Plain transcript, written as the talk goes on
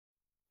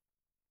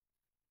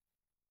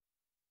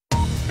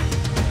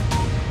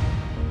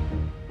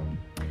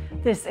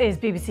This is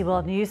BBC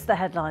World News, the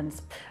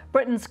headlines.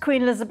 Britain's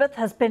Queen Elizabeth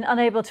has been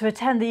unable to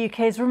attend the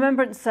UK's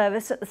remembrance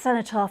service at the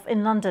Cenotaph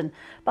in London.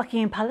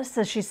 Buckingham Palace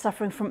says she's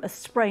suffering from a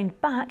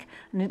sprained back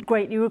and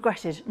greatly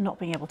regretted not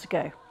being able to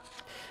go.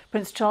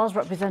 Prince Charles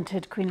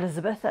represented Queen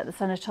Elizabeth at the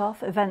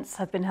Cenotaph. Events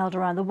have been held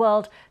around the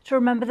world to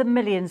remember the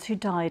millions who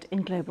died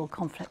in global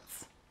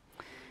conflicts.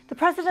 The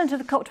president of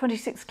the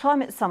COP26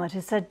 climate summit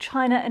has said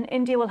China and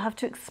India will have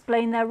to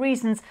explain their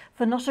reasons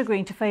for not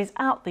agreeing to phase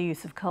out the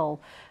use of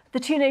coal. The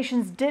two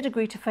nations did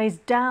agree to phase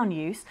down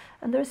use,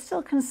 and there is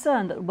still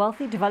concern that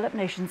wealthy developed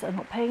nations are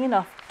not paying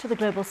enough to the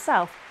global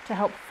south to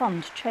help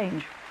fund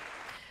change.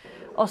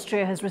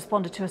 Austria has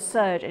responded to a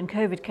surge in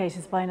COVID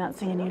cases by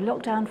announcing a new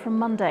lockdown from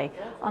Monday.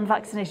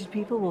 Unvaccinated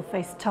people will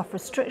face tough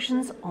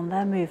restrictions on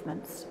their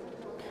movements.